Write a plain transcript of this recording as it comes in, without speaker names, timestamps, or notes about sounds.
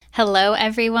Hello,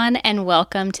 everyone, and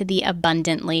welcome to the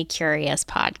Abundantly Curious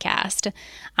podcast.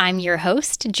 I'm your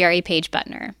host, Jerry Paige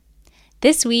Butner.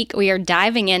 This week, we are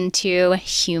diving into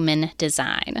human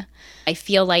design. I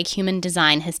feel like human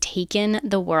design has taken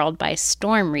the world by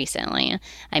storm recently.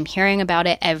 I'm hearing about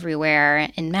it everywhere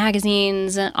in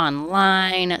magazines,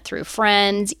 online, through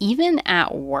friends, even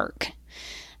at work.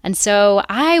 And so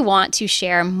I want to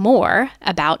share more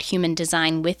about human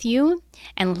design with you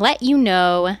and let you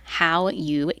know how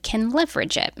you can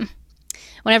leverage it.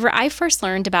 Whenever I first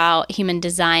learned about human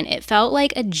design, it felt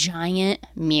like a giant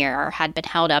mirror had been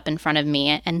held up in front of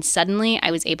me, and suddenly I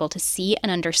was able to see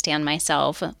and understand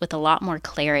myself with a lot more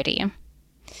clarity.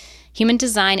 Human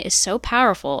design is so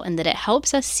powerful in that it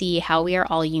helps us see how we are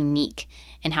all unique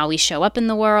and how we show up in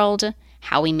the world,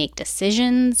 how we make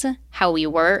decisions, how we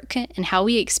work, and how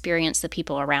we experience the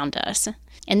people around us.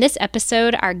 In this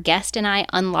episode, our guest and I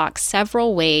unlock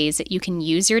several ways you can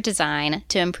use your design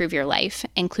to improve your life,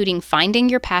 including finding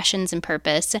your passions and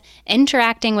purpose,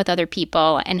 interacting with other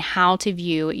people, and how to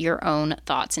view your own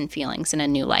thoughts and feelings in a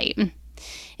new light.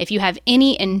 If you have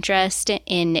any interest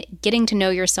in getting to know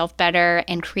yourself better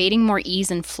and creating more ease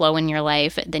and flow in your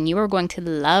life, then you are going to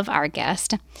love our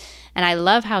guest. And I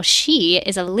love how she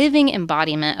is a living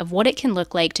embodiment of what it can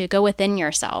look like to go within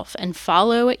yourself and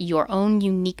follow your own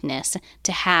uniqueness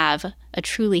to have a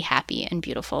truly happy and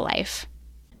beautiful life.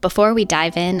 Before we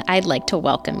dive in, I'd like to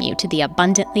welcome you to the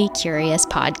Abundantly Curious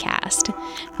podcast,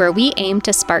 where we aim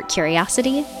to spark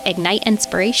curiosity, ignite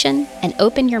inspiration, and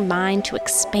open your mind to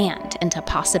expand into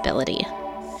possibility.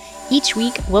 Each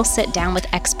week, we'll sit down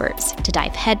with experts to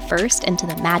dive headfirst into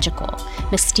the magical,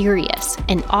 mysterious,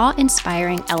 and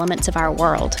awe-inspiring elements of our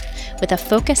world, with a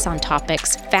focus on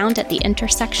topics found at the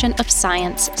intersection of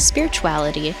science,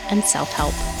 spirituality, and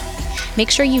self-help.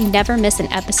 Make sure you never miss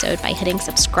an episode by hitting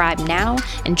subscribe now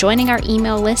and joining our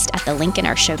email list at the link in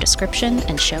our show description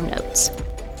and show notes.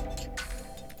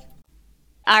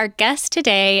 Our guest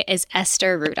today is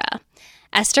Esther Ruurda.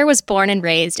 Esther was born and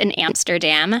raised in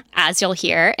Amsterdam, as you'll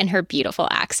hear in her beautiful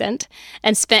accent,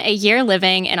 and spent a year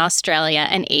living in Australia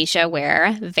and Asia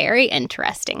where, very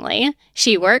interestingly,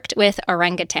 she worked with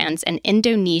orangutans in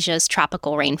Indonesia's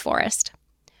tropical rainforest.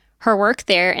 Her work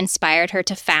there inspired her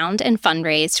to found and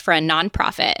fundraise for a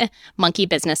nonprofit, Monkey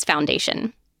Business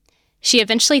Foundation. She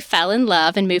eventually fell in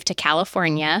love and moved to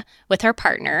California with her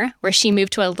partner, where she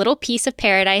moved to a little piece of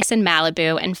paradise in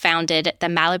Malibu and founded the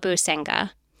Malibu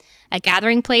Sangha, a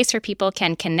gathering place where people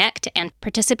can connect and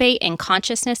participate in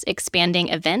consciousness-expanding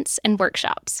events and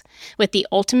workshops, with the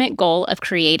ultimate goal of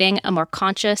creating a more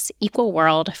conscious, equal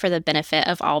world for the benefit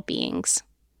of all beings.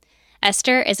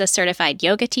 Esther is a certified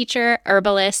yoga teacher,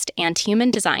 herbalist, and human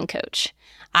design coach.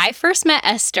 I first met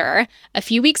Esther a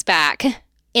few weeks back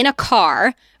in a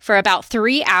car for about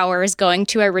 3 hours going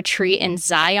to a retreat in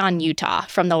Zion, Utah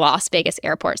from the Las Vegas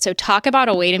airport. So talk about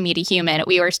a way to meet a human.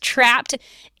 We were trapped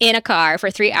in a car for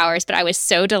 3 hours, but I was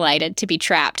so delighted to be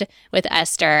trapped with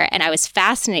Esther. And I was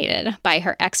fascinated by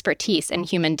her expertise in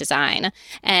human design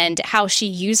and how she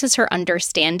uses her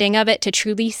understanding of it to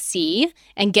truly see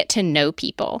and get to know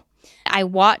people. I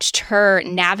watched her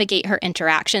navigate her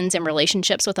interactions and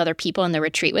relationships with other people in the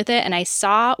retreat with it, and I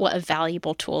saw what a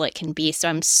valuable tool it can be. So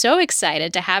I'm so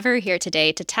excited to have her here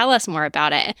today to tell us more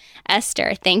about it.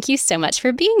 Esther, thank you so much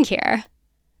for being here.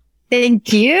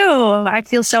 Thank you. I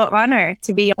feel so honored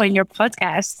to be on your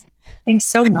podcast. Thanks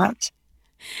so much.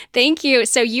 Thank you.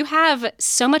 So you have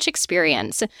so much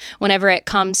experience whenever it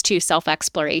comes to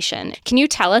self-exploration. Can you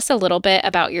tell us a little bit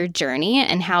about your journey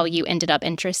and how you ended up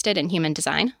interested in human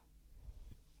design?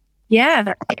 Yeah,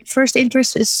 my first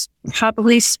interest is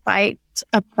probably spiked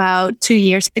about 2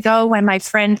 years ago when my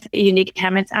friend Unique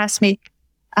Hammond asked me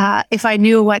if I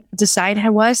knew what design I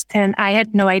was, and I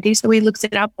had no idea. So we looked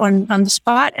it up on the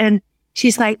spot, and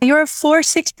she's like, "You're a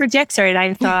 4/6 projector," and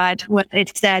I thought, "What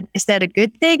is that? Is that a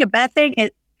good thing, a bad thing?"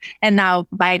 And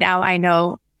by now I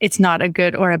know it's not a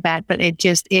good or a bad, but it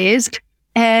just is.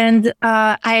 And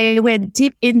I went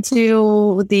deep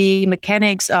into the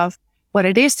mechanics of what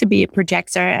it is to be a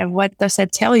projector and what does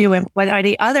that tell you and what are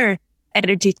the other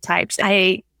energy types.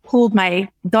 I pulled my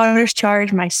daughter's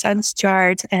chart, my son's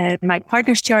chart, and my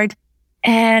partner's chart,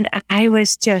 and I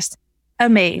was just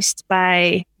amazed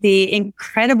by the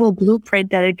incredible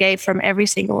blueprint that it gave from every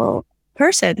single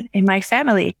person in my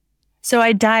family. So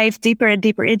I dived deeper and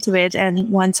deeper into it, and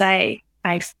once I'm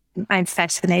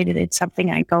fascinated, it's something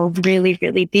I go really,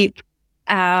 really deep.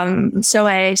 So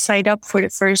I signed up for the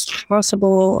first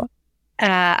possible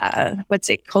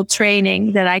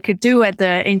training that I could do at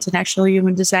the International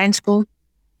Human Design School.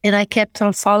 And I kept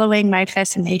on following my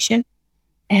fascination.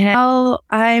 And now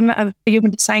I'm a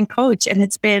human design coach, and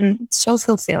it's been so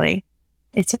fulfilling.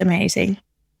 It's amazing.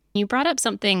 You brought up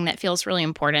something that feels really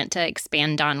important to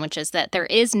expand on, which is that there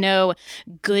is no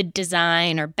good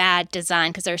design or bad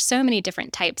design because there's so many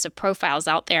different types of profiles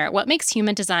out there. What makes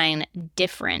human design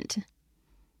different?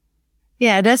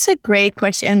 Yeah, that's a great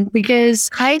question because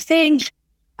I think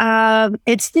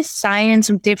it's the science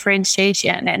of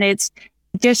differentiation, and it's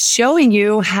just showing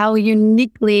you how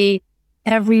uniquely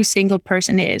every single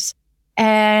person is.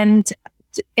 And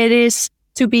it is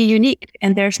to be unique,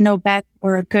 and there's no bad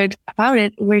or good about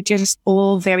it. We're just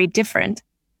all very different.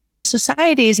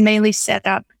 Society is mainly set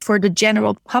up for the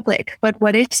general public, but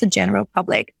what is the general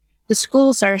public? The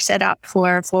schools are set up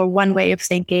for one way of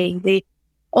thinking.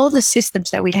 All the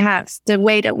systems that we have, the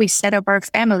way that we set up our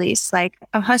families, like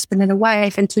a husband and a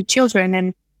wife and two children,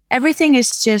 and everything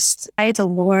is just idle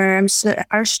norms,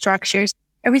 our structures,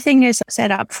 everything is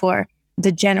set up for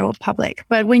the general public.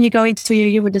 But when you go into your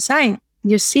human design,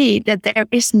 you see that there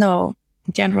is no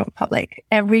general public.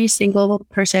 Every single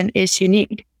person is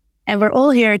unique. And we're all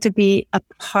here to be a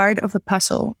part of a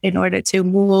puzzle in order to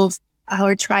move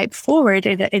our tribe forward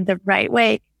in the right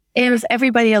way. If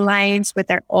everybody aligns with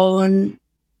their own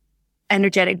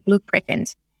energetic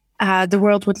blueprint, the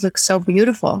world would look so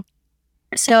beautiful.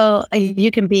 So you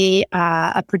can be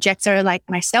a projector like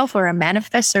myself or a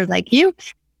manifestor like you.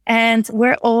 And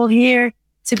we're all here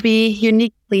to be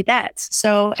uniquely that.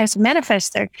 So as a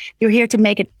manifestor, you're here to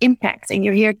make an impact, and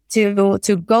you're here to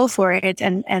go for it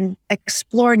and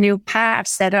explore new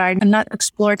paths that are not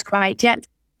explored quite yet.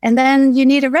 And then you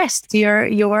need a rest.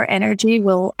 Your energy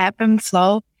will ebb and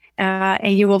flow,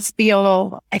 and you will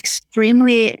feel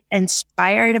extremely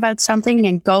inspired about something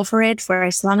and go for it for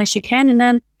as long as you can. And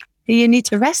then you need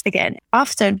to rest again.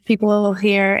 Often people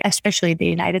here, especially the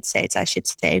United States, I should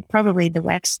say, probably the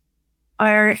West,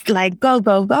 are like, go,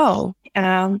 go, go.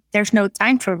 There's no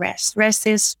time for rest. Rest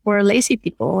is for lazy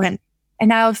people. And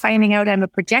now finding out I'm a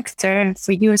projector, and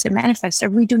for you as a manifestor,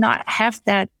 we do not have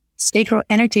that sacral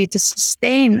energy to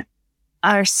sustain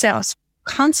ourselves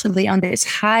constantly on this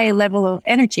high level of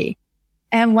energy.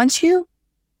 And once you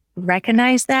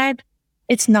recognize that,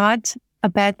 it's not a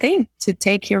bad thing to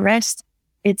take your rest.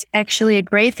 It's actually a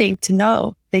great thing to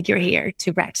know that you're here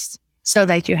to rest so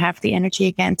that you have the energy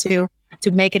again to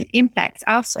make an impact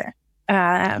after.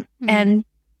 And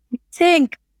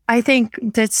I think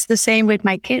that's the same with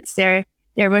my kids. There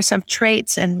were some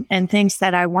traits and things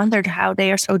that I wondered how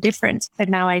they are so different, but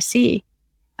now I see.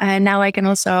 And now I can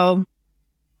also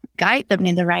guide them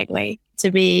in the right way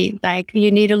to be like,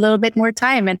 you need a little bit more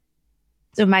time. And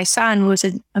so my son, who's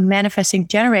a manifesting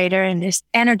generator and is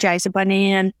Energizer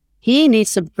Bunny, and he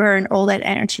needs to burn all that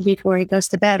energy before he goes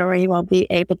to bed, or he won't be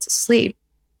able to sleep.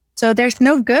 So there's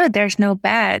no good, there's no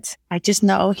bad. I just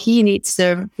know he needs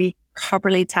to be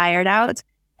properly tired out.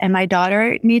 And my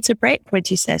daughter needs a break when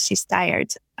she says she's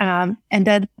tired. And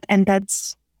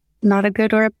that's not a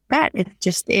good or a bad. It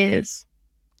just is.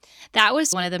 That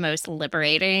was one of the most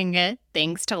liberating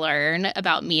things to learn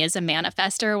about me as a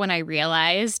manifestor when I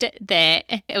realized that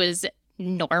it was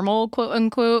normal, quote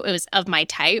unquote, it was of my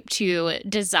type to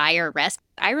desire rest.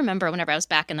 I remember whenever I was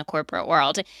back in the corporate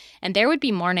world, and there would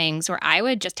be mornings where I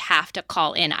would just have to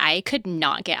call in. I could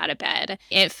not get out of bed.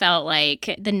 It felt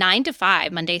like the 9 to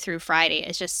 5, Monday through Friday,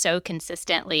 is just so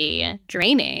consistently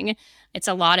draining. It's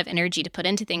a lot of energy to put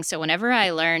into things. So whenever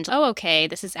I learned, oh, okay,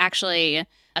 this is actually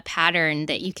a pattern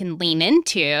that you can lean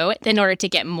into in order to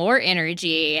get more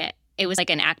energy, it was like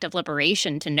an act of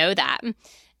liberation to know that.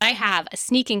 I have a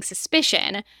sneaking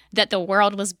suspicion that the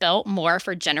world was built more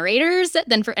for generators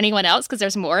than for anyone else because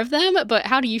there's more of them. But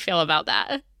how do you feel about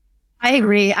that? I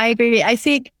agree. I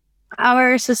think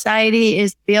our society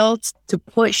is built to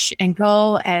push and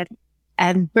go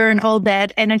and burn all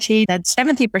that energy that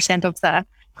 70% of the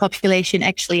population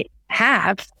actually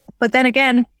have. But then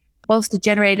again, both the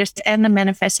generators and the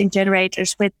manifesting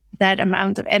generators with that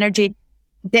amount of energy,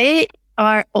 they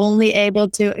are only able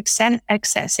to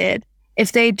access it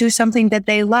if they do something that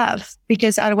they love,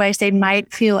 because otherwise they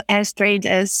might feel as drained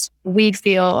as we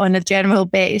feel on a general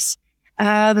base.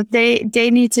 They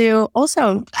need to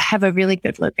also have a really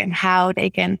good look at how they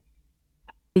can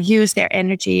use their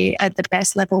energy at the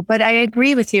best level. But I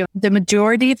agree with you. The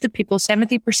majority of the people,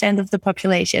 70% of the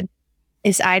population,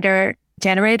 is either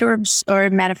generators or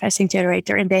manifesting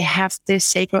generator, and they have this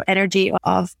sacred energy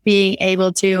of being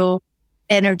able to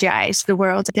energize the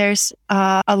world. There's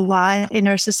a lot in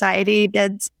our society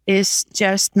that is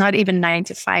just not even 9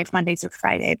 to 5, Monday through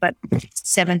Friday, but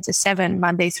 7 to 7,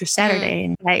 Monday through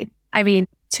Saturday. Right? I mean,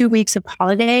 2 weeks of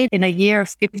holiday in a year of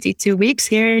 52 weeks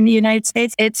here in the United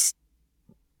States. It's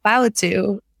about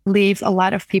to leave a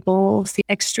lot of people feel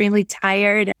extremely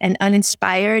tired and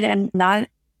uninspired and not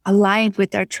aligned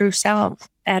with their true self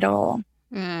at all.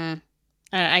 Mm.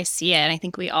 I see it, and I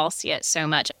think we all see it so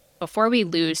much. Before we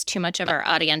lose too much of our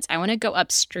audience, I want to go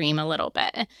upstream a little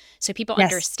bit so people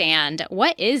Yes. understand,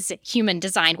 what is human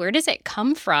design? Where does it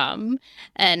come from?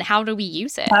 And how do we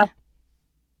use it?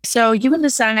 So human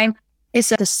design is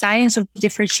the science of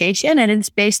differentiation, and it's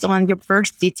based on your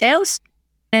birth details.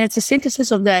 And it's a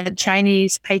synthesis of the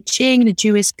Chinese I Ching, the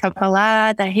Jewish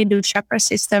Kabbalah, the Hindu chakra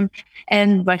system,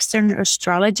 and Western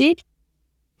astrology.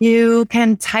 You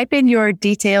can type in your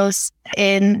details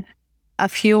in a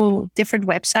few different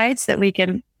websites that we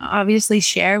can obviously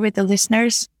share with the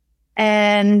listeners.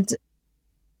 And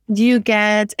you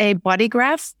get a body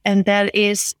graph, and that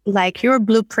is like your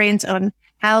blueprint on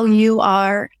how you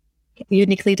are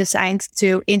uniquely designed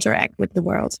to interact with the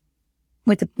world,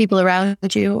 with the people around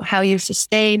you, how you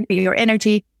sustain your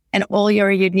energy and all your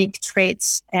unique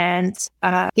traits and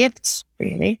gifts,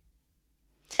 really.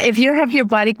 If you have your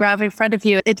body graph in front of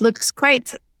you, it looks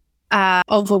quite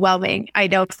overwhelming. I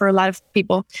know for a lot of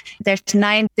people, there's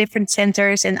 9 different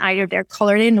centers, and either they're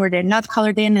colored in or they're not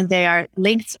colored in, and they are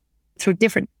linked through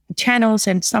different channels,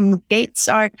 and some gates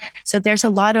are. So there's a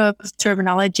lot of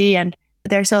terminology, and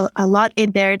there's a lot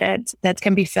in there that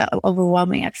can be felt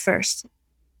overwhelming at first.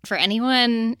 For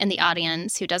anyone in the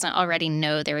audience who doesn't already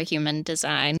know their human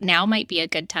design, now might be a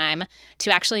good time to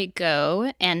actually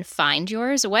go and find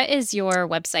yours. What is your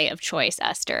website of choice,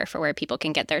 Esther, for where people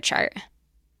can get their chart?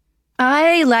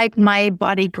 I like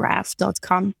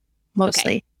mybodygraph.com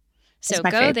mostly. Okay. So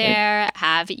go there,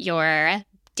 have your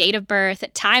date of birth,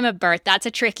 time of birth. That's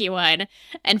a tricky one.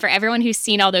 And for everyone who's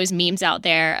seen all those memes out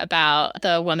there about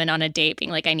the woman on a date being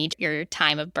like, I need your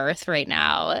time of birth right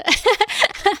now.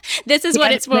 This is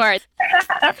what it's for.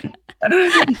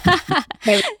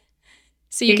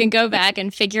 So you can go back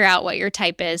and figure out what your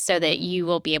type is so that you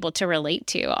will be able to relate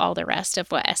to all the rest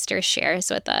of what Esther shares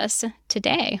with us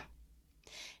today.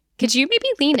 Could you maybe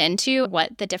lean into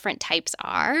what the different types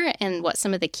are and what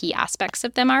some of the key aspects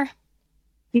of them are?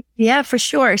 Yeah, for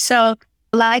sure. So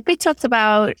like we talked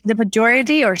about, the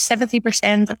majority or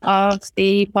 70% of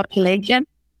the population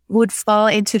would fall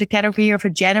into the category of a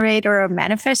generator or a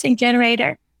manifesting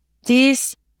generator.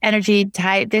 This energy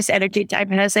type has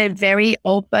a very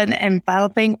open,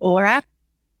 enveloping aura.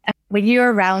 When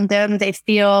you're around them, they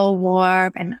feel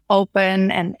warm and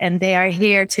open, and they are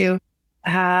here to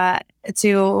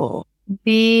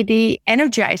be the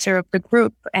energizer of the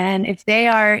group. And if they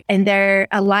are in their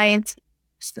aligned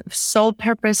soul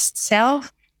purpose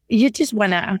self, you just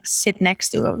want to sit next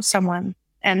to someone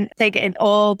and take in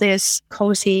all this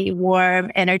cozy,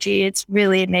 warm energy. It's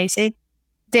really amazing.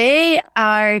 They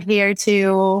are here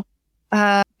to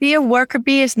be a worker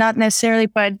bee is not necessarily,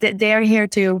 but they are here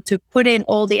to put in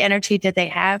all the energy that they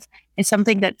have in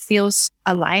something that feels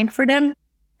aligned for them.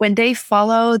 When they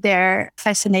follow their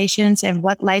fascinations and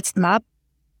what lights them up,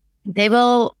 they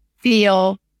will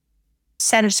feel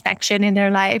satisfaction in their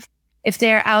life. If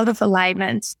they're out of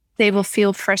alignment, they will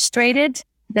feel frustrated.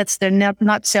 That's the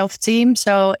not self-esteem.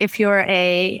 So if you're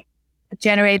a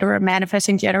generator or a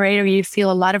manifesting generator, you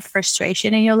feel a lot of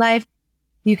frustration in your life.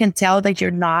 You can tell that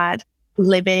you're not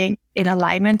living in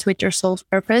alignment with your soul's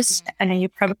purpose. And then you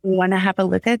probably want to have a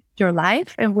look at your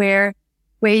life and where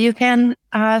you can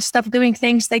stop doing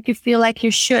things that you feel like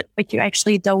you should, but you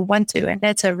actually don't want to. And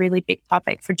that's a really big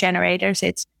topic for generators.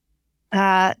 It's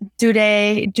do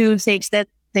they do things that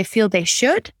they feel they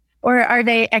should, or are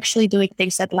they actually doing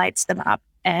things that lights them up?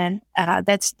 And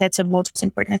that's a most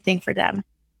important thing for them.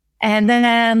 And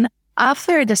then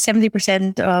after the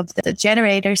 70% of the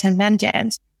generators and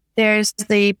man-gens, there's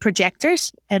the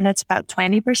projectors, and that's about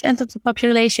 20% of the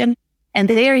population. And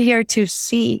they are here to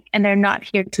see, and they're not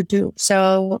here to do.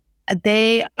 So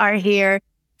they are here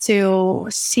to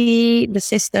see the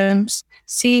systems,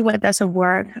 see what doesn't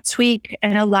work, tweak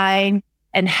and align,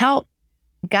 and help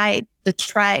guide the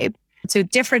tribe to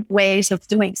different ways of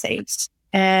doing things.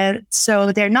 And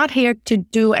so they're not here to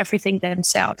do everything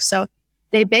themselves. So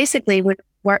they basically would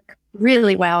work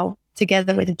really well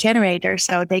together with the generator.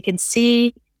 So they can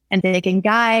see and they can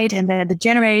guide, and then the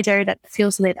generator that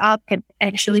feels lit up can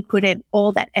actually put in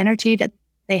all that energy that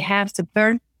they have to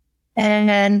burn. And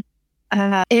then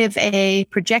if a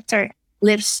projector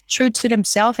lives true to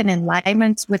themselves and in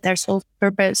alignment with their soul's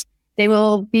purpose, they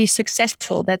will be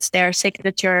successful. That's their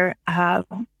signature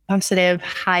positive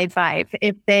high vibe.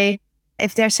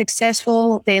 If they're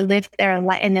successful, they live their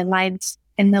in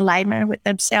alignment with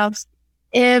themselves.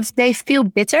 If they feel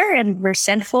bitter and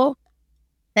resentful,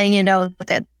 then you know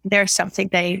that there's something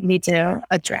they need to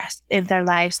address in their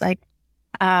lives. Like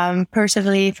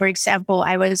Personally, for example,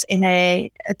 I was in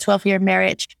a 12-year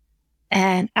marriage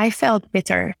and I felt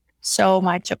bitter so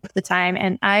much of the time.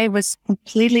 And I was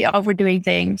completely overdoing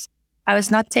things. I was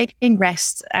not taking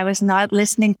rest. I was not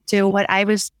listening to what I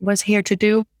was here to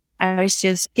do. I was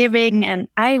just giving, and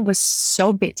I was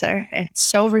so bitter and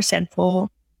so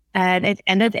resentful. And it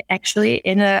ended actually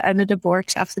in a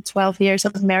divorce after 12 years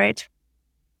of marriage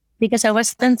because I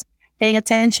wasn't paying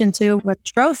attention to what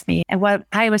drove me and what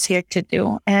I was here to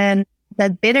do. And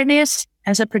that bitterness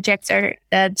as a projector,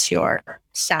 that's your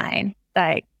sign,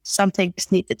 like something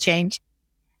just needs to change.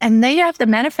 And then you have the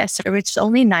manifestor, which is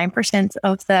only 9%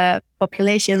 of the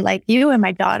population, like you and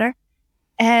my daughter.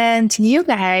 And you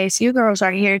girls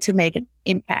are here to make an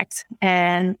impact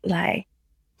and like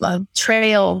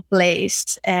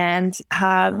trailblaze. And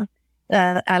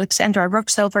Alexandra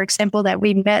Roxel, for example, that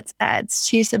we met at,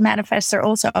 she's a manifestor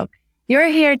also. You're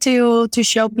here to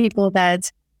show people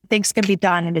that things can be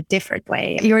done in a different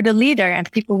way. You're the leader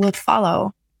and people will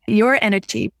follow. Your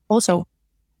energy also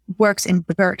works in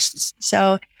bursts.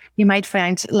 So you might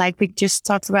find, like we just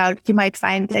talked about, you might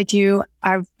find that you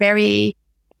are very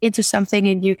into something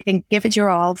and you can give it your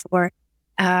all for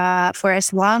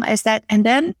as long as that. And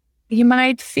then you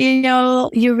might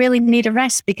feel you really need a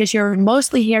rest because you're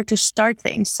mostly here to start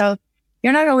things. So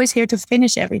you're not always here to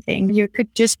finish everything. You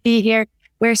could just be here.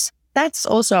 Whereas that's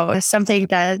also something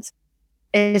that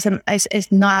is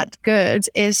not good,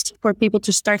 is for people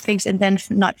to start things and then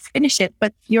not finish it.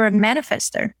 But you're a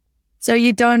manifester. So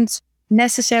you don't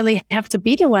necessarily have to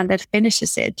be the one that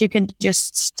finishes it. You can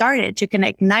just start it. You can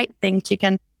ignite things. You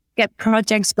can get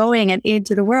projects going and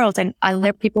into the world, and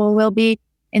other people will be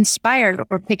inspired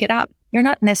or pick it up. You're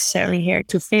not necessarily here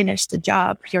to finish the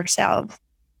job yourself.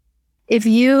 If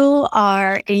you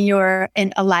are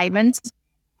in alignment,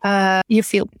 you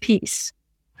feel peace,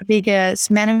 because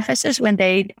manifestors, when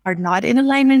they are not in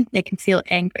alignment, they can feel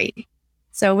angry.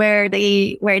 So where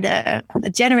the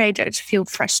generators feel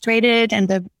frustrated and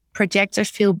the projectors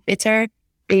feel bitter,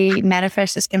 the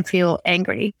manifestors can feel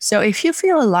angry. So if you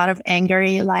feel a lot of anger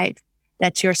in your life,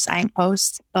 that's your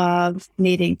signpost of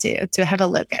needing to have a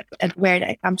look at where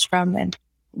that comes from and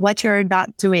what you're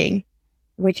not doing,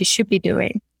 what you should be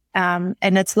doing. And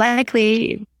it's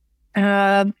likely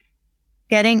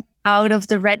getting out of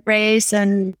the rat race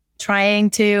and trying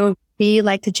to be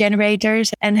like the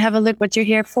generators and have a look what you're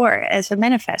here for as a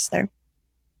manifestor.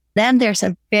 Then there's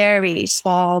a very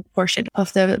small portion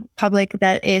of the public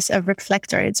that is a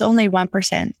reflector. It's only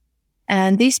 1%.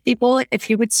 And these people, if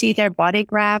you would see their body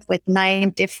graph with 9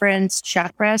 different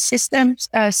chakra systems,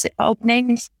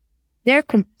 openings, they're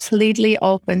completely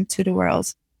open to the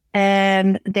world.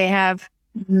 And they have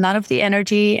none of the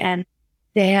energy, and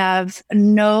they have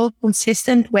no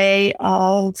consistent way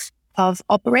of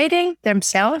operating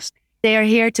themselves. They are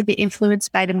here to be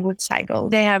influenced by the moon cycle.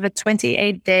 They have a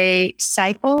 28-day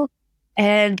cycle,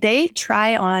 and they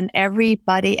try on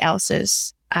everybody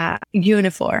else's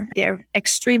uniform. They're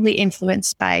extremely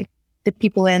influenced by the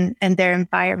people and their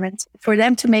environment. For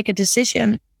them to make a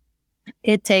decision,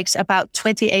 it takes about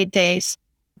 28 days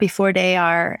before they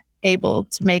are able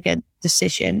to make a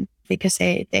decision, because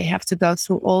they have to go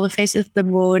through all the phases of the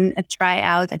moon and try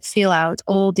out and feel out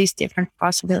all these different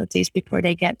possibilities before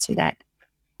they get to that.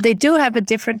 They do have a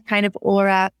different kind of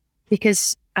aura,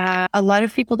 because a lot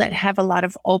of people that have a lot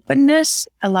of openness,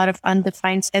 a lot of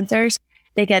undefined centers,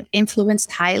 they get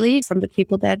influenced highly from the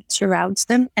people that surrounds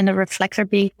them. And the reflector,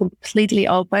 being completely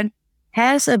open,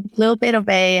 has a little bit of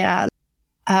a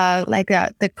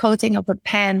the coating of a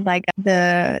pen, like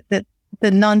the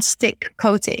non-stick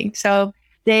coating. So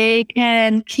they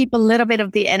can keep a little bit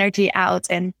of the energy out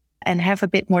and have a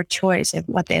bit more choice in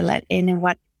what they let in and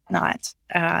what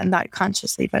not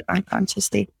consciously, but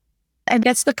unconsciously. And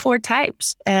that's the 4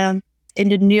 types. In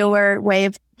the newer way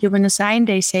of human design,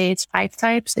 they say it's 5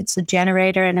 types. It's a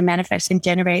generator, and a manifesting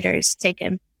generator is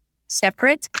taken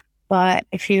separate. But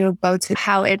if you go to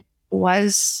how it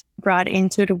was brought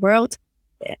into the world,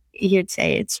 you'd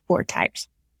say it's 4 types.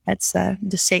 That's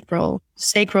the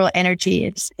sacral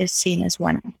energy is seen as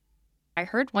one. I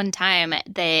heard one time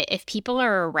that if people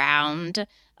are around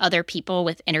other people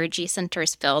with energy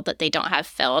centers filled that they don't have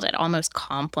filled, it almost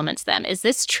complements them. Is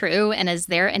this true? And is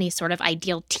there any sort of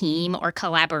ideal team or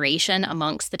collaboration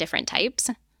amongst the different types?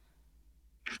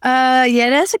 Yeah,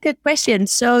 that's a good question.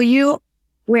 So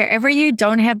wherever you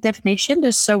don't have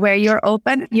definition, so where you're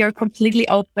open, you're completely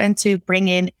open to bring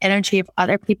in energy of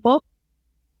other people.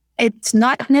 It's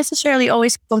not necessarily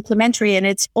always complementary. And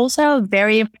it's also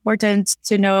very important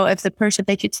to know if the person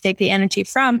that you take the energy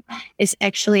from is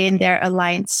actually in their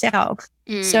aligned self.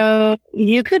 Mm. So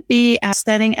you could be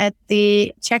standing at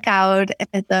the checkout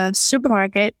at the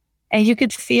supermarket and you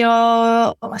could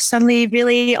feel suddenly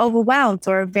really overwhelmed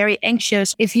or very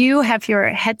anxious. If you have your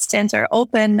head center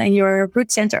open and your root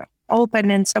center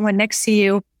open and someone next to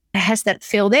you has that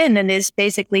filled in and is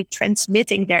basically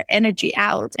transmitting their energy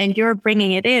out and you're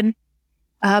bringing it in,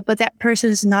 but that person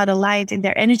is not aligned in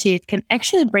their energy, it can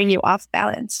actually bring you off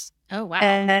balance. Oh, wow.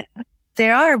 Uh,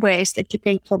 there are ways that you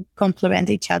can complement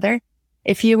each other.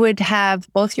 If you would have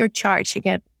both your charts, you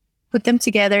can put them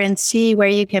together and see where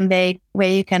you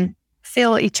can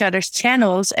fill each other's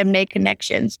channels and make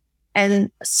connections.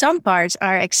 And some parts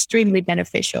are extremely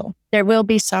beneficial. There will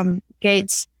be some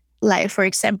gates, like for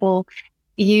example,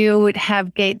 you would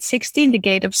have gate 16, the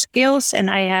gate of skills, and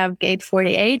I have gate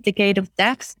 48, the gate of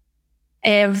depth.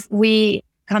 If we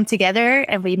come together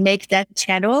and we make that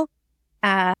channel,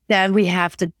 then we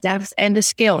have the depth and the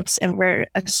skills, and we're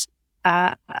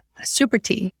a super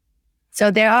team.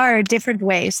 So there are different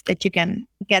ways that you can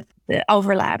get the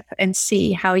overlap and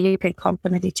see how you can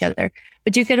complement each other.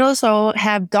 But you can also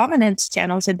have dominance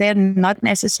channels, and they're not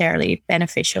necessarily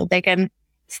beneficial. They can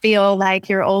feel like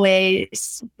you're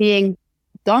always being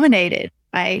dominated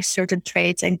by certain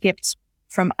traits and gifts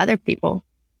from other people.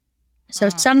 So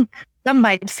some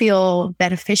might feel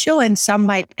beneficial and some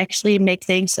might actually make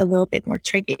things a little bit more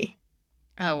tricky.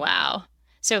 Oh, wow.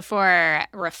 So for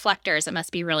reflectors, it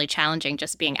must be really challenging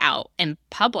just being out in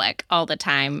public all the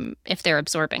time if they're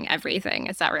absorbing everything.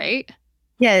 Is that right?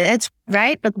 Yeah, that's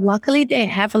right. But luckily, they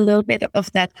have a little bit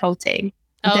of that coating.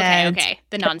 Oh, okay, That okay.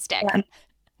 The nonstick.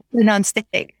 the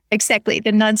non-stick, exactly,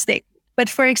 the non-stick. But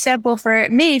for example, for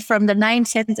me, from the 9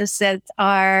 centers that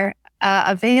are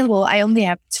available, I only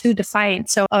have 2 defined.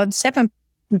 So on 7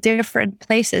 different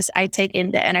places, I take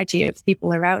in the energy of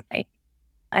people around me.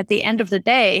 At the end of the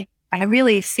day, I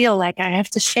really feel like I have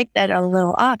to shake that a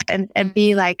little up and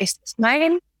be like, is this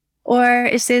mine or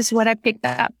is this what I picked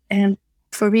up? And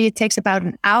for me, it takes about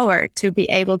an hour to be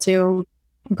able to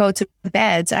go to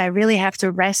bed. I really have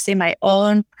to rest in my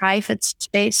own private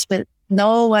space with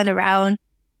no one around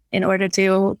in order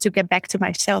to get back to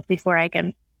myself before I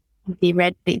can be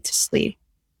ready to sleep.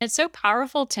 It's so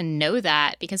powerful to know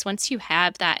that because once you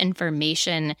have that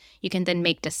information, you can then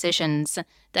make decisions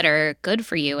that are good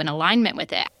for you in alignment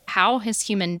with it. How has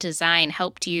human design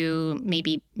helped you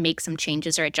maybe make some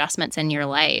changes or adjustments in your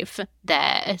life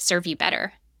that serve you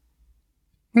better?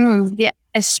 Yeah,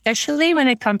 especially when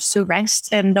it comes to rest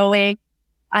and knowing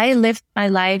I lived my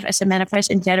life as a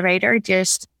manifesting generator,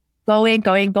 just going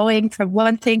from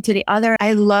one thing to the other.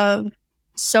 I love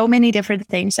so many different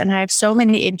things and I have so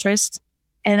many interests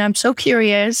and I'm so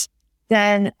curious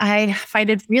that I find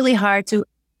it really hard to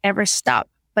ever stop.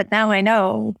 But now I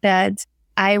know that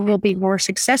I will be more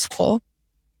successful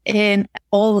in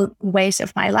all ways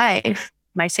of my life,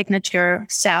 my signature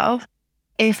self,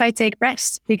 if I take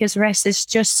rest, because rest is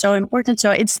just so important.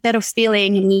 So instead of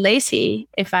feeling lazy,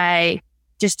 if I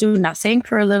just do nothing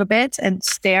for a little bit and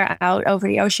stare out over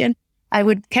the ocean, I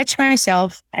would catch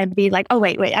myself and be like, oh,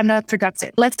 wait, I'm not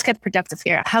productive. Let's get productive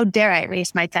here. How dare I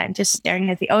waste my time just staring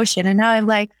at the ocean? And now I'm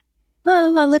like,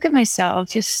 oh, well, look at myself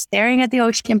just staring at the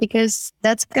ocean because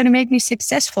that's going to make me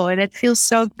successful. And it feels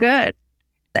so good.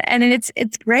 And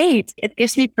it's great. It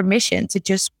gives me permission to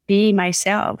just be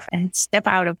myself and step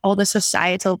out of all the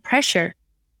societal pressure.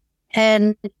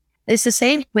 And it's the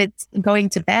same with going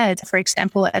to bed. For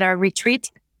example, at our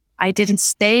retreat, I didn't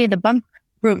stay in the bunk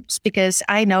rooms because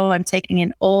I know I'm taking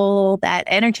in all that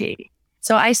energy.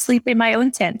 So I sleep in my own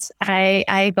tent.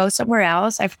 I go somewhere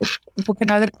else. I book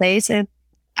another place and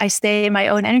I stay in my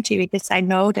own energy because I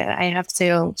know that I have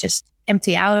to just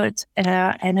empty out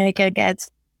and I can get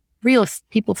real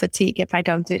people fatigue if I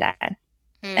don't do that.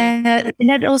 And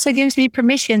that also gives me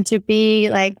permission to be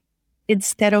like,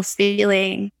 instead of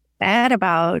feeling bad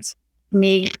about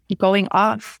me going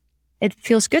off, it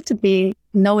feels good to be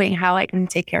knowing how I can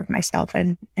take care of myself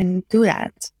and do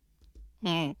that.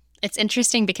 It's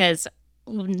interesting because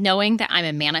knowing that I'm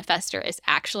a manifester is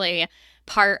actually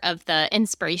part of the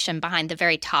inspiration behind the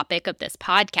very topic of this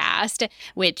podcast,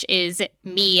 which is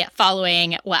me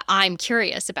following what I'm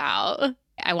curious about.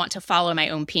 I want to follow my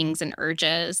own pings and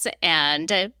urges,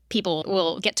 and people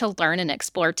will get to learn and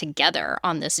explore together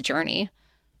on this journey.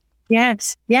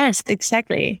 Yes,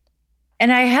 exactly.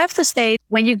 And I have to say,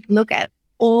 when you look at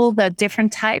all the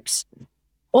different types,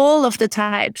 all of the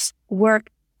types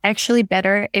work actually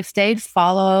better if they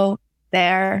follow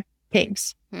their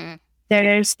pings.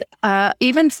 There's,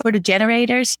 even for the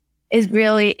generators, it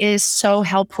really is so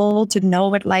helpful to know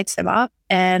what lights them up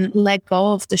and let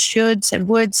go of the shoulds and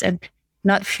woulds and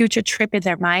not future trip in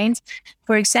their mind.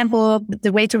 For example,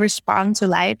 the way to respond to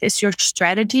life is your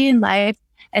strategy in life.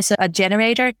 As a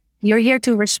generator, you're here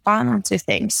to respond to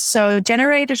things. So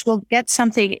generators will get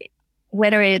something,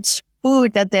 whether it's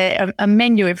food that a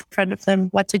menu in front of them,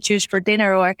 what to choose for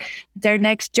dinner, or their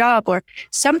next job, or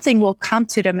something will come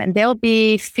to them, and they'll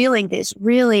be feeling this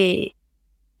really,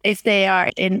 if they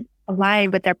are in line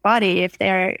with their body, if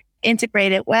they're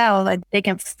integrated well, and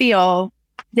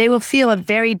they will feel a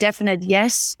very definite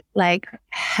yes, like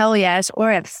hell yes,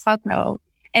 or a fuck no.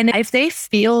 And if they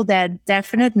feel that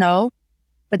definite no,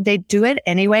 but they do it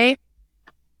anyway,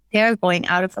 they're going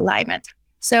out of alignment.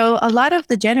 So a lot of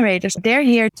the generators, they're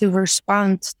here to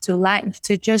respond to life,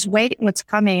 to just wait what's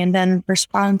coming and then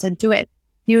respond and do it.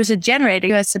 You as a generator,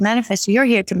 you as a manifestor, you're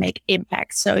here to make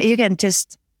impact. So you can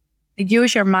just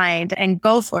use your mind and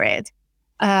go for it.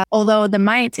 Although the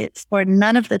mind is, for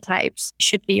none of the types,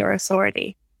 should be your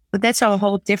authority. But that's a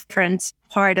whole different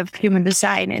part of human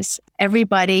design, is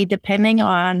everybody, depending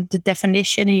on the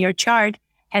definition in your chart,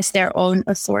 has their own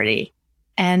authority.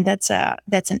 And that's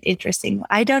an interesting.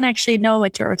 I don't actually know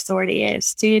what your authority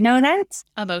is. Do you know that?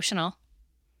 Emotional.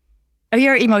 Oh,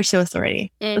 your emotional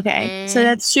authority. Mm-hmm. Okay. So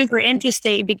that's super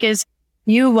interesting, because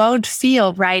you won't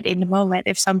feel right in the moment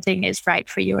if something is right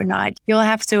for you or not. You'll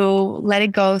have to let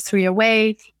it go through your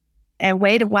way and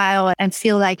wait a while and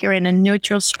feel like you're in a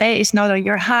neutral space, not on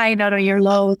your high, not on your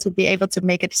low, to be able to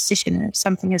make a decision if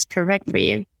something is correct for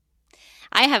you.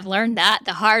 I have learned that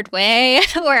the hard way,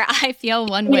 where I feel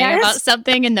one way about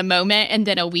something in the moment, and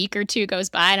then a week or two goes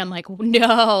by and I'm like,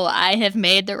 no, I have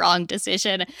made the wrong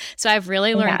decision. So I've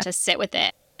really learned to sit with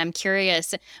it. I'm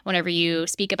curious, whenever you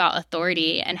speak about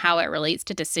authority and how it relates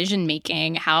to decision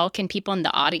making, how can people in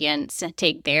the audience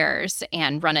take theirs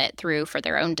and run it through for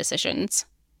their own decisions?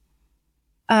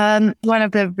 One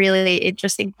of the really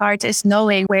interesting parts is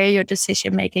knowing where your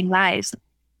decision making lies.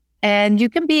 And you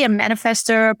can be a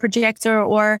manifestor, a projector,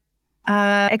 or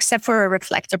except for a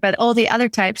reflector, but all the other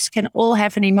types can all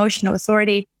have an emotional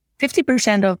authority.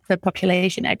 50% of the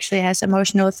population actually has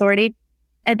emotional authority.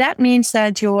 And that means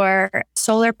that your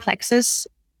solar plexus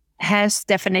has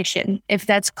definition. If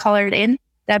that's colored in,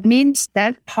 that means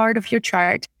that part of your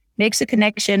chart makes a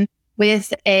connection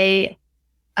with an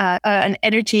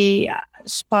energy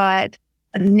spot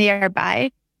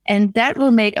nearby, and that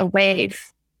will make a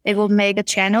wave. It will make a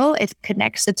channel. It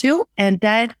connects the two, and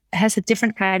that has a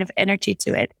different kind of energy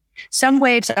to it. Some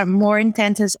waves are more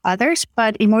intense as others,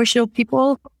 but emotional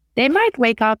people, they might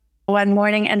wake up one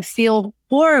morning and feel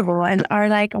horrible and are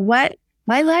like, what?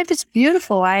 My life is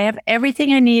beautiful. I have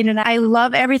everything I need and I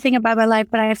love everything about my life,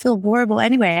 but I feel horrible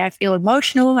anyway. I feel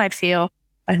emotional. I feel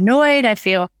annoyed. I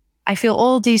feel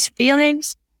all these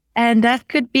feelings. And that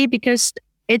could be because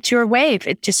it's your wave.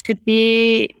 It just could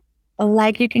be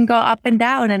like you can go up and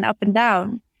down and up and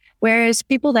down. Whereas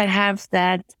people that have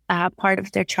that part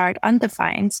of their chart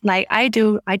undefined, like I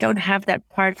do, I don't have that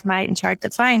part of my chart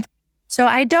defined. So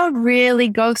I don't really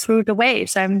go through the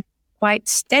waves. I'm quite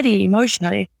steady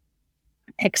emotionally,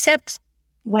 except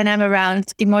when I'm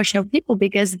around emotional people,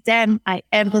 because then I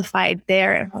amplify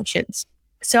their emotions.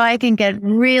 So I can get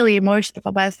really emotional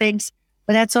about things,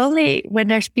 but that's only when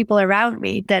there's people around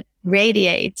me that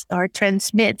radiate or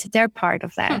transmit their part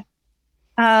of that.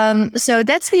 So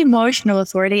that's the emotional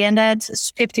authority, and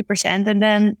that's 50%. And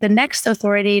then the next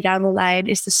authority down the line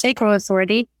is the sacral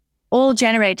authority. All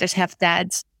generators have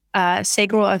that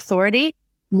sacral authority,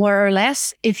 more or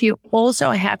less. If you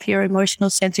also have your emotional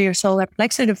center, your solar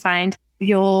plexus defined,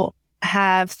 you'll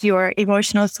have your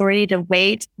emotional authority to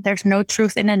wait. There's no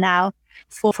truth in the now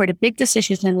for the big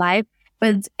decisions in life.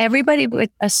 But everybody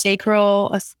with a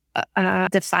sacral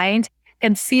defined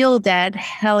can feel that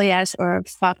hell yes or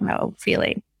fuck no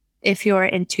feeling if you're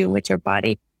in tune with your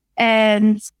body.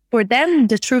 And for them,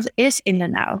 the truth is in the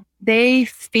now. They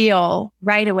feel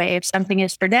right away if something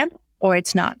is for them or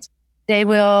it's not. They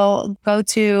will go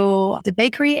to the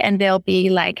bakery and they'll be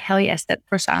like, hell yes, that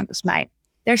croissant is mine.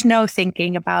 There's no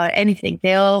thinking about anything.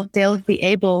 They'll be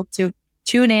able to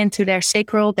tune into their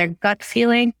sacral, their gut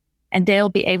feeling, and they'll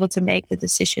be able to make the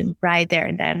decision right there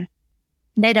and then.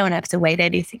 They don't have to wait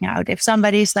anything out. If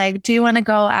somebody's like, do you want to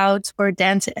go out for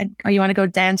dance or you want to go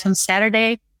dance on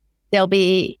Saturday? They'll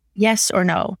be yes or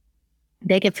no.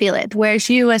 They can feel it. Whereas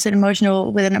you with an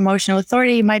emotional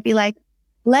authority, you might be like,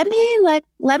 let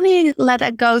me let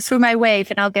it go through my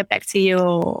wave and I'll get back to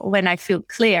you when I feel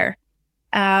clear.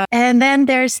 And then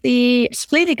there's the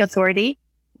splenic authority,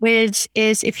 which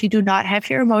is if you do not have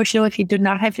your emotional, if you do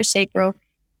not have your sacral,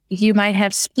 you might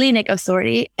have splenic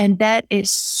authority, and that is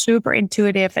super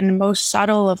intuitive and the most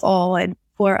subtle of all. And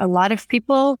for a lot of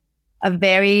people, a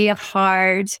very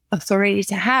hard authority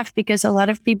to have because a lot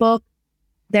of people,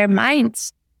 their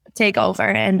minds take over,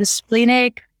 and the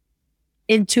splenic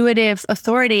intuitive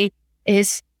authority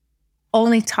is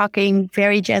only talking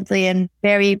very gently and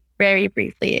very, very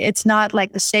briefly. It's not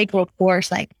like the sacral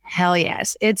force, like, hell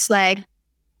yes. It's like,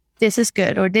 this is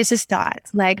good or this is not.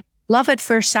 Like love at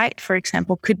first sight, for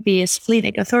example, could be a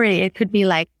splenic authority. It could be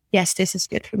like, yes, this is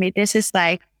good for me. This is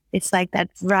like, it's like that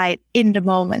right in the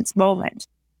moment.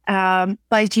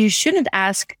 But you shouldn't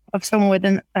ask of someone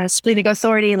with a splenic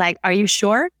authority, like, are you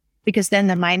sure? Because then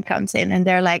the mind comes in and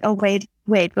they're like, oh, wait.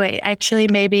 Actually,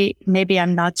 maybe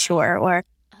I'm not sure. Or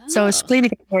so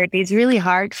splenic authority is really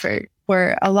hard for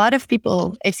a lot of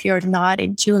people if you're not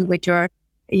in tune with your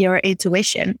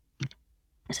intuition.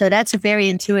 So that's very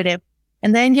intuitive.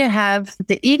 And then you have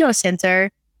the ego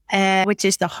center, which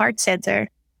is the heart center,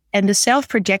 and the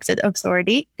self-projected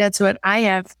authority. That's what I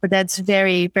have, but that's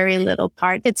very, very little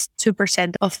part. It's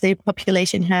 2% of the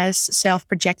population has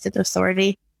self-projected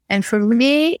authority. And for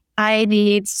me, I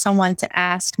need someone to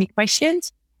ask me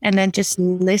questions and then just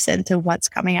listen to what's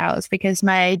coming out, because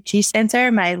my G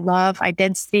center, my love,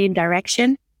 identity, and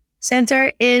direction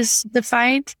center is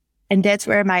defined. And that's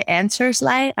where my answers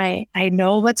lie. I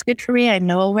know what's good for me. I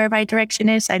know where my direction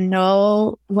is. I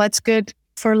know what's good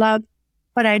for love,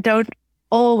 but I don't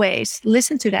always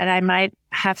listen to that. I might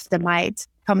have the mind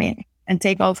come in and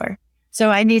take over. So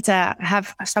I need to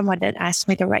have someone that asks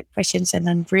me the right questions and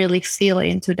then really feel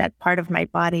into that part of my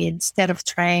body instead of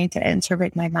trying to answer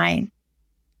with my mind.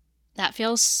 That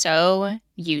feels so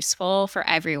useful for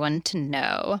everyone to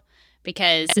know,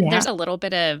 because there's a little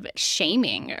bit of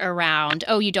shaming around,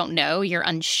 oh, you don't know, you're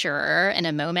unsure in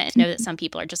a moment. I know that some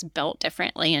people are just built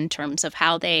differently in terms of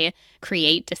how they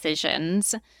create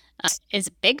decisions. Is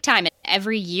big time.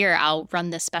 Every year I'll run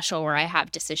this special where I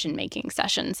have decision-making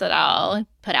sessions that I'll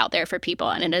put out there for people.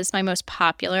 And it is my most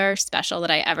popular special that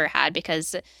I ever had,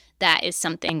 because that is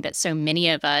something that so many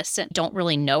of us don't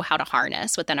really know how to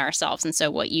harness within ourselves. And so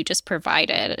what you just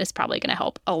provided is probably going to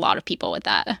help a lot of people with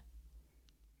that.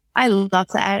 I love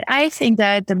that. I think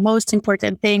that the most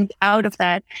important thing out of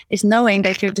that is knowing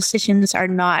that your decisions are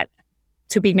not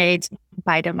to be made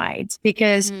by the mind,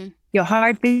 because your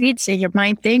heart beats and your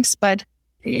mind thinks, but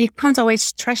you can't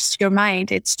always trust your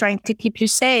mind. It's trying to keep you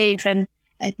safe, and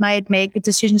it might make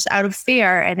decisions out of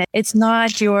fear, and it's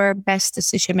not your best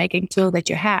decision-making tool that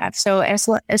you have. So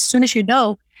as soon as you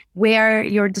know where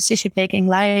your decision-making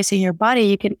lies in your body,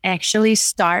 you can actually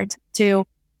start to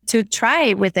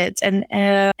try with it and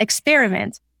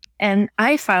experiment. And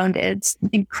I found it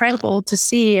incredible to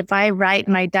see, if I write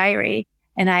my diary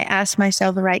and I ask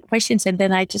myself the right questions and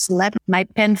then I just let my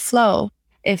pen flow.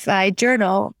 If I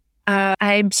journal,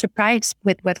 I'm surprised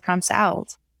with what comes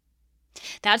out.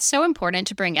 That's so important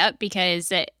to bring up,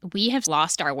 because we have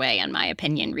lost our way, in my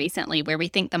opinion, recently, where we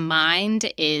think the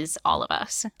mind is all of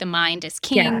us. The mind is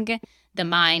king. Yeah. The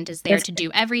mind is there to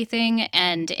do everything.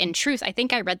 And in truth, I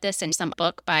think I read this in some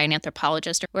book by an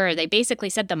anthropologist where they basically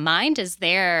said the mind is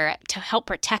there to help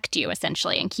protect you,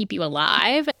 essentially, and keep you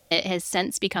alive. It has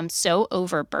since become so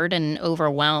overburdened and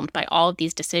overwhelmed by all of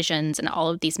these decisions and all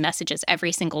of these messages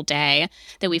every single day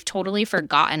that we've totally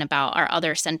forgotten about our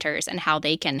other centers and how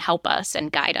they can help us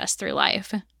and guide us through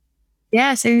life.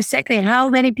 Yes, exactly. How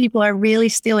many people are really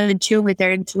still in tune with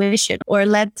their intuition, or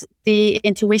let the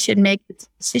intuition make the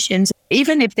decisions?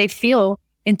 Even if they feel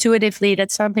intuitively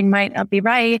that something might not be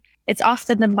right, it's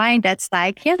often the mind that's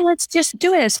like, yeah, let's just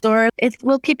do this, or it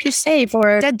will keep you safe,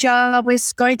 or that job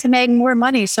is going to make more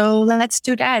money, so let's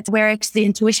do that. Whereas the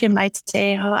intuition might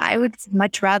say, oh, I would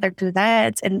much rather do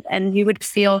that. And you would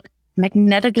feel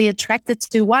magnetically attracted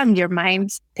to one. Your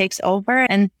mind takes over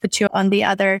and puts you on the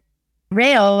other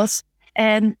rails.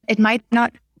 And it might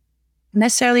not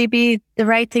necessarily be the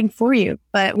right thing for you,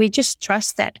 but we just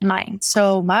trust that mind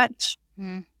so much.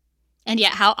 Mm. And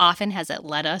yet, how often has it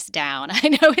let us down? I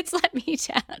know it's let me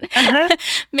down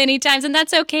many times, and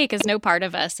that's okay, because no part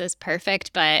of us is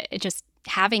perfect, but just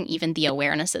having even the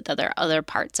awareness that there are other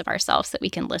parts of ourselves that we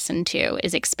can listen to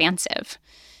is expansive.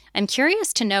 I'm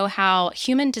curious to know how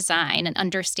human design and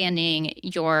understanding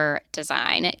your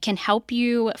design can help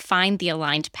you find the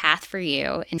aligned path for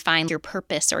you and find your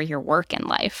purpose or your work in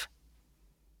life.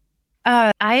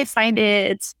 I find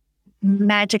it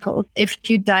magical if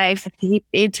you dive deep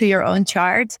into your own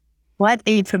chart, what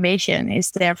information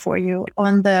is there for you.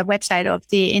 On the website of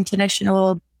the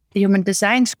International Human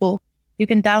Design School, you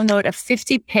can download a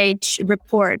 50-page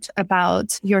report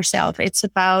about yourself. It's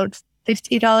about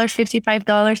 $50,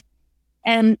 $55.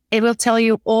 And it will tell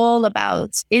you all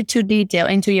about, into detail,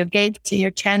 into your gates,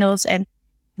 your channels. And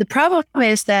the problem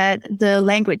is that the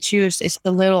language used is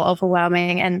a little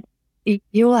overwhelming. And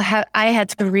you will have, I had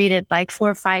to read it like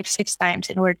 4, 5, 6 times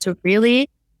in order to really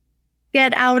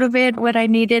get out of it what I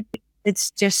needed.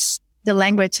 It's just, the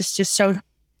language is just so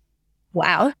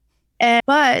wow.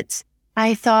 But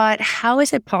I thought, how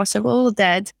is it possible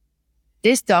that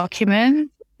this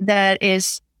document that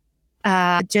is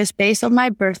just based on my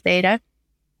birth data,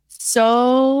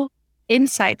 so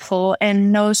insightful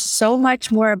and knows so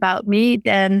much more about me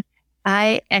than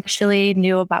I actually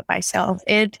knew about myself.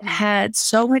 It had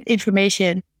so much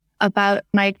information about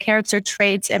my character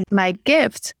traits and my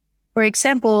gift. For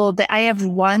example, I have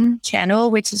one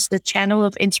channel, which is the channel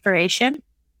of inspiration.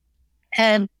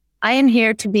 And I am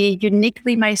here to be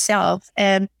uniquely myself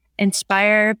and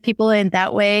inspire people in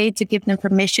that way, to give them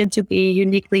permission to be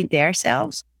uniquely their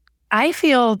selves. I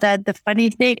feel that the funny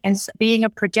thing is, being a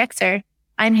projector,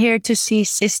 I'm here to see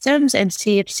systems and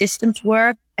see if systems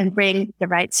work and bring the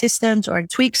right systems or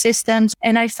tweak systems.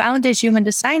 And I found this human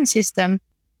design system,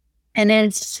 and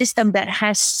it's a system that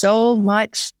has so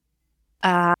much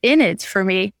in it for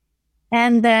me.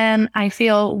 And then I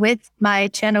feel with my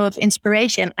channel of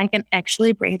inspiration, I can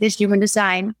actually bring this human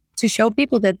design to show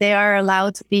people that they are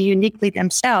allowed to be uniquely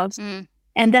themselves.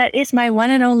 And that is my one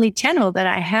and only channel that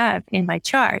I have in my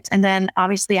chart. And then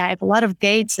obviously I have a lot of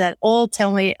gates that all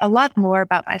tell me a lot more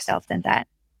about myself than that.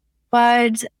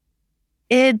 But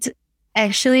it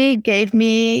actually gave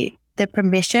me the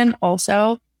permission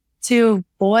also to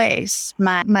voice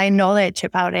my knowledge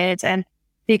about it. And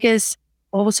because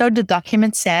also the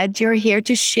document said, you're here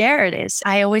to share this.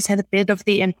 I always had a bit of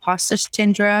the imposter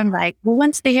syndrome, like, who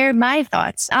wants to hear my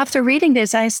thoughts? After reading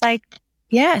this, I was like,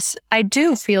 yes, I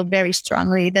do feel very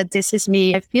strongly that this is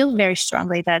me. I feel very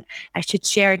strongly that I should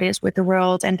share this with the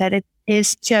world, and that it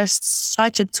is just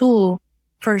such a tool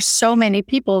for so many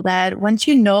people, that once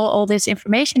you know all this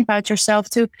information about yourself,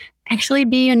 to actually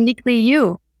be uniquely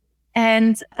you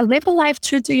and live a life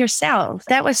true to yourself.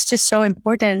 That was just so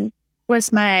important.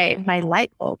 Was my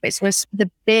light bulb. It was the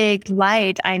big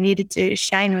light I needed to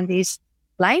shine on these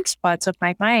blind spots of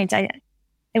my mind.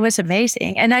 It was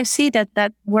amazing. And I see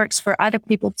that works for other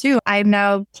people too. I'm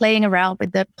now playing around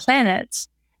with the planets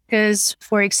because,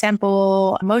 for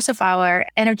example, most of our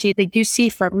energy that you see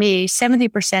from me,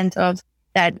 70% of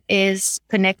that is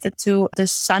connected to the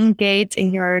sun gate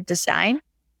in your design.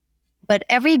 But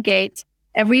every gate,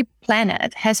 every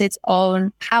planet has its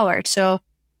own power. So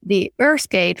the Earth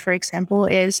gate, for example,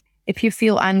 is if you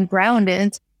feel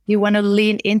ungrounded, you want to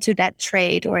lean into that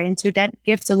trait or into that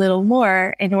gift a little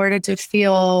more in order to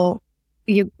feel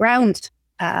you ground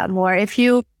more. If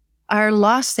you are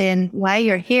lost in why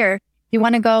you're here, you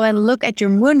want to go and look at your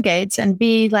moon gates and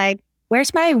be like,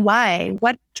 where's my why?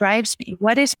 What drives me?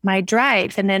 What is my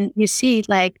drive? And then you see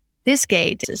like this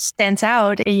gate stands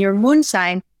out in your moon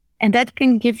sign, and that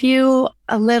can give you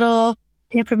a little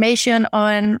information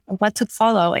on what to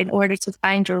follow in order to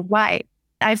find your why.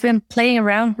 I've been playing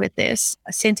around with this,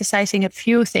 synthesizing a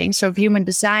few things of human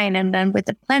design and then with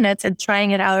the planets and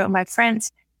trying it out on my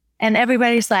friends. And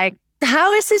everybody's like,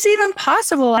 how is this even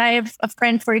possible? I have a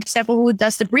friend, for example, who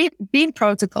does the bean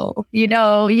protocol,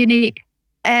 unique.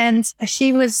 And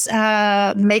she was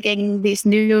making these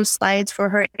new slides for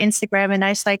her Instagram. And I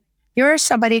was like, you're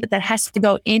somebody that has to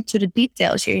go into the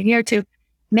details. You're here to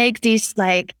make these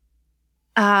like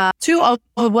too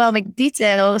overwhelming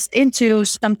details into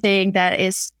something that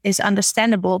is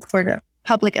understandable for the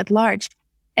public at large.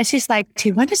 And she's like, do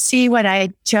you want to see what I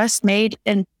just made?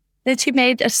 And then she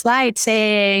made a slide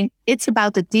saying it's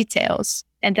about the details.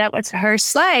 And that was her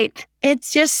slide.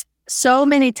 It's just so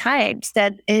many times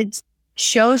that it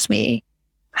shows me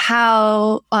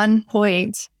how on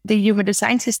point the human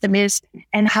design system is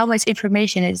and how much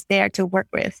information is there to work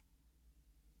with.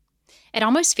 It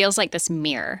almost feels like this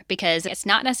mirror, because it's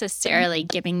not necessarily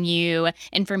giving you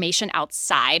information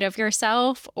outside of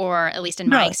yourself, or at least in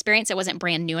my experience, it wasn't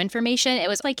brand new information. It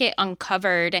was like it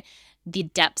uncovered the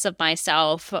depths of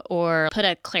myself or put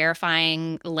a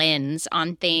clarifying lens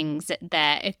on things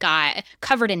that got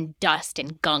covered in dust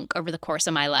and gunk over the course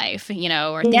of my life,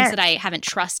 or things that I haven't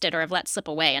trusted or have let slip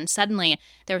away. And suddenly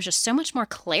there was just so much more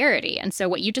clarity. And so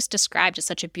what you just described is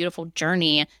such a beautiful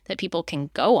journey that people can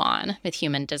go on with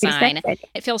human design. Exactly.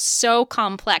 It feels so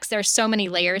complex. There's so many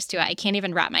layers to it. I can't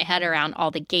even wrap my head around all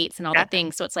the gates and all the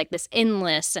things. So it's like this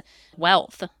endless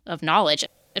wealth of knowledge.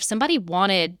 If somebody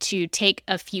wanted to take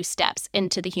a few steps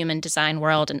into the human design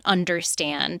world and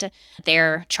understand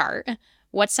their chart,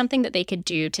 what's something that they could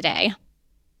do today?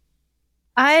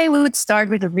 I would start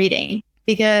with a reading,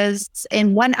 because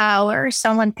in 1 hour,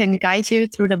 someone can guide you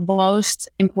through the most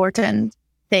important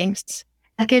things.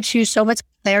 That gives you so much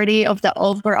clarity of the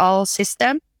overall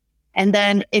system. And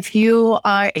then if you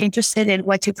are interested in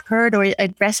what you've heard or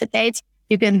it resonates,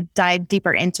 you can dive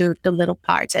deeper into the little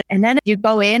parts. And then you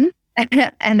go in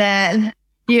and then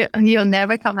you'll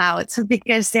never come out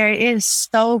because there is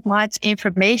so much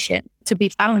information to be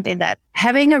found in that.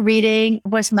 Having a reading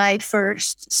was my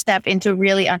first step into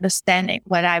really understanding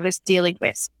what I was dealing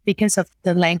with because of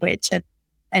the language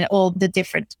and all the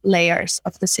different layers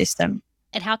of the system.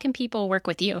 And how can people work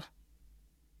with you?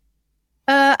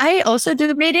 I also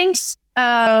do readings.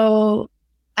 I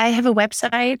have a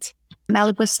website,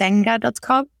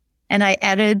 malibusenga.com, and I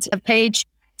added a page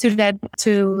to that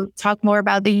to talk more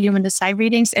about the human design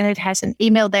readings, and it has an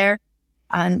email there,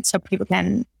 and so people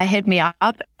can hit me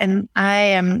up, and I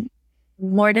am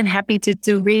more than happy to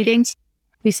do readings.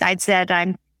 Besides that,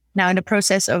 I'm now in the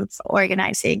process of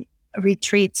organizing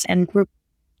retreats and group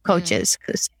coaches.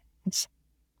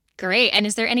 Great. And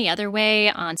is there any other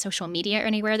way on social media or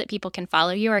anywhere that people can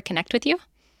follow you or connect with you?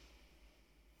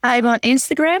 I'm on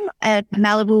Instagram at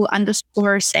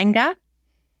Malibu_Senga.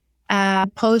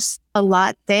 Post a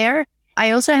lot there. I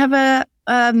also have a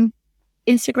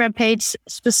Instagram page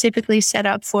specifically set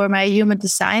up for my human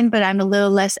design, but I'm a little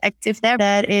less active there.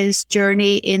 That is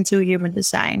Journey into Human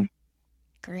Design.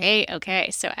 Great. Okay.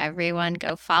 So everyone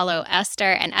go follow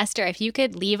Esther. And Esther, if you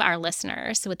could leave our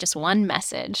listeners with just one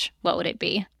message, what would it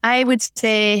be? I would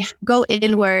say go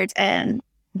inward and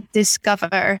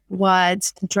discover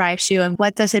what drives you and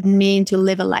what does it mean to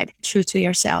live a life true to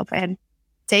yourself, and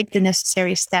take the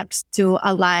necessary steps to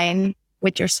align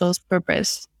with your soul's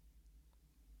purpose.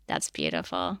 That's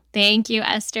beautiful. Thank you,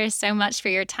 Esther, so much for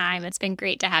your time. It's been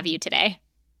great to have you today.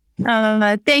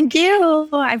 Thank you.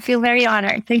 I feel very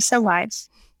honored. Thanks so much.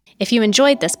 If you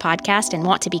enjoyed this podcast and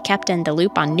want to be kept in the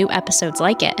loop on new episodes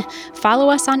like it, follow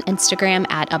us on Instagram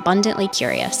at Abundantly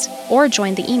Curious, or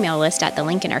join the email list at the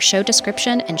link in our show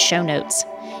description and show notes.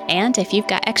 And if you've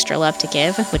got extra love to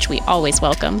give, which we always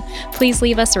welcome, please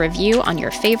leave us a review on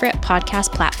your favorite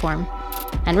podcast platform.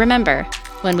 And remember,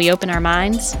 when we open our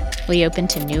minds, we open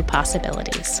to new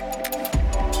possibilities.